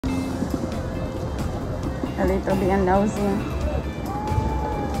Elito being nosy.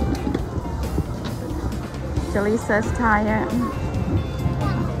 Jaleesa's tired.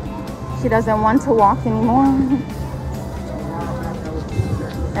 She doesn't want to walk anymore.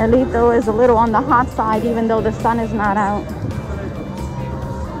 Elito is a little on the hot side even though the sun is not out.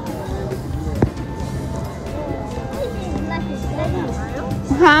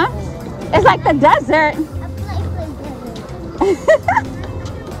 Huh? It's like the desert.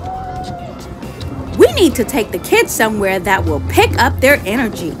 We need to take the kids somewhere that will pick up their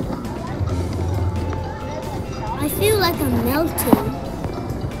energy. I feel like I'm melting.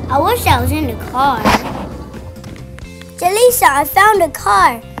 I wish I was in the car. Jaleesa, I found a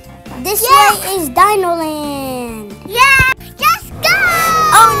car. This way is Dino Land. Yeah, just go!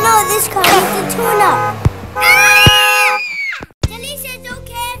 Oh no, this car needs to tune up. Jaleesa, it's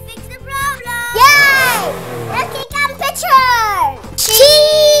okay. Fix the problem. Yay! Let's take a picture.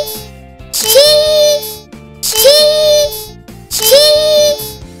 Cheese! Cheese! Cheese! Cheese!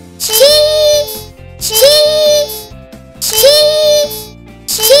 Cheese! Cheese! Cheese!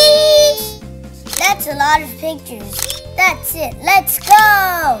 Cheese! That's a lot of pictures. That's it. Let's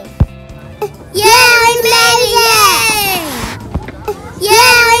go! Yeah, we made it!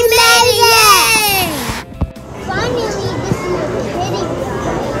 Yeah, we made it! Finally, this is a pretty guy.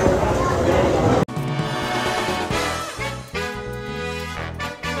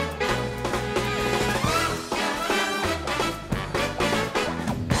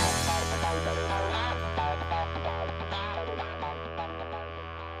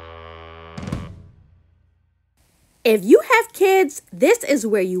 If you have kids, this is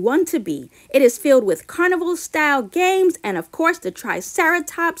where you want to be. It is filled with carnival-style games and, of course, the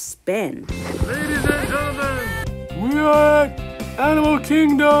Triceratops spin. Ladies and gentlemen, we are at Animal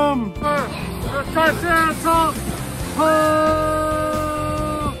Kingdom. The Triceratops.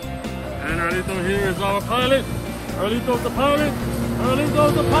 And Arlito here is our pilot. Arlito's the pilot.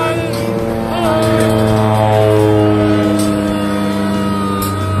 Arlito's the pilot.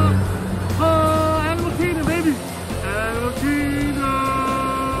 Animal Kingdom, baby. Animal Kingdom.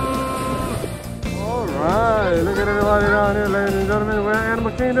 All right, look at everybody down here, ladies and gentlemen. We're at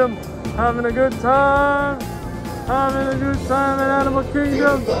Animal Kingdom, having a good time. Having a good time at Animal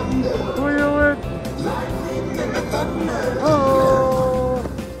Kingdom. Who are you with? Oh.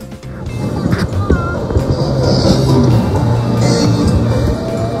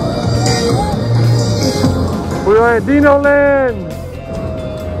 We are at Dino Land,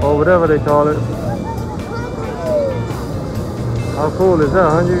 or whatever they call it. How cool is that,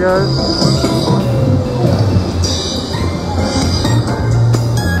 huh, you guys?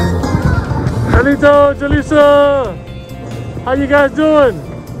 Elito, Jaleesa, how you guys doing?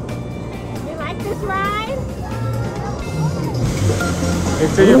 You like this ride?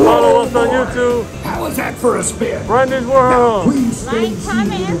 Make sure you follow us on YouTube. How was that for a spin? Brundage World. Like,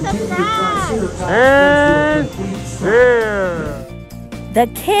 comment, and subscribe. And share. The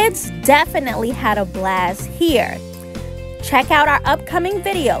kids definitely had a blast here. Check out our upcoming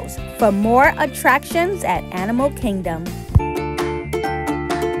videos for more attractions at Animal Kingdom.